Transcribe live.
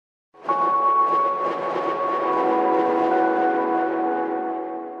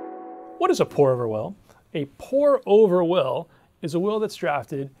What is a pour-over will? A pour-over will is a will that's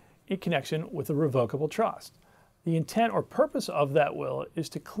drafted in connection with a revocable trust. The intent or purpose of that will is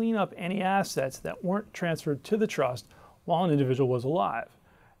to clean up any assets that weren't transferred to the trust while an individual was alive.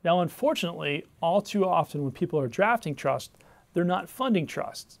 Now, unfortunately, all too often when people are drafting trusts, they're not funding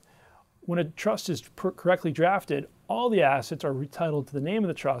trusts. When a trust is correctly drafted, all the assets are retitled to the name of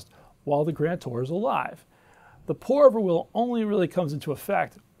the trust while the grantor is alive. The pour-over will only really comes into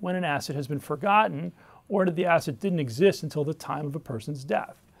effect when an asset has been forgotten or that the asset didn't exist until the time of a person's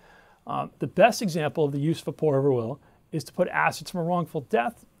death. The best example of the use of a pour-over will is to put assets from a wrongful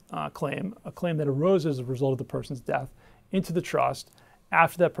death claim, a claim that arose as a result of the person's death, into the trust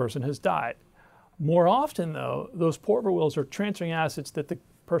after that person has died. More often, though, those pour-over wills are transferring assets that the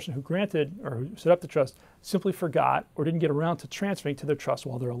person who granted or who set up the trust simply forgot or didn't get around to transferring to their trust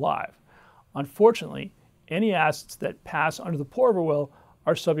while they're alive. Unfortunately, any assets that pass under the pour-over will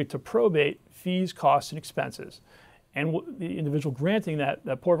are subject to probate, fees, costs, and expenses. And the individual granting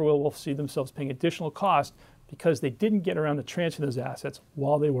that pour-over will see themselves paying additional costs because they didn't get around to transferring those assets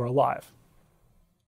while they were alive.